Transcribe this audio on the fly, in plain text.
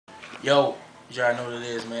Yo, you already know what it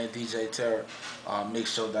is, man. DJ Terror,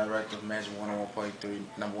 Mixshow Director, Magic 101.3,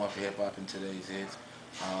 number one for hip hop in today's hits.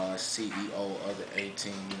 CEO of the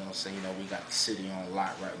 18, you know what I'm saying? You know, we got the city on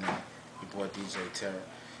lock right now. Your boy DJ Terror.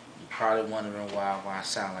 You probably wondering why I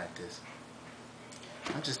sound like this.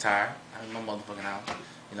 I'm just tired. I'm in my motherfucking house.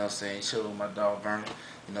 You know what I'm saying? Chill with my dog Vernon.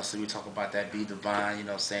 You know, so we talk about that Be Divine, you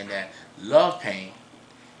know what I'm saying? That Love Pain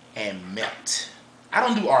and Melt. I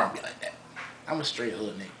don't do R&B like that. I'm a straight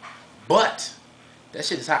hood nigga. But that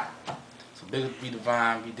shit is hot. So big up Be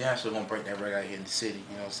Divine. Be damn sure gonna break that record out here in the city.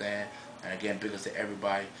 You know what I'm saying? And again, big up to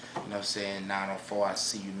everybody. You know what I'm saying? 904, I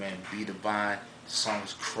see you, man. Be Divine. The song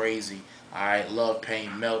is crazy. Alright, Love,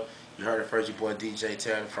 Pain, Melt. You heard it first, your boy DJ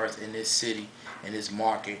Terror first in this city, in this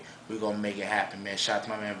market. We're gonna make it happen, man. Shout out to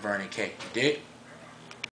my man Vernon K. You dig?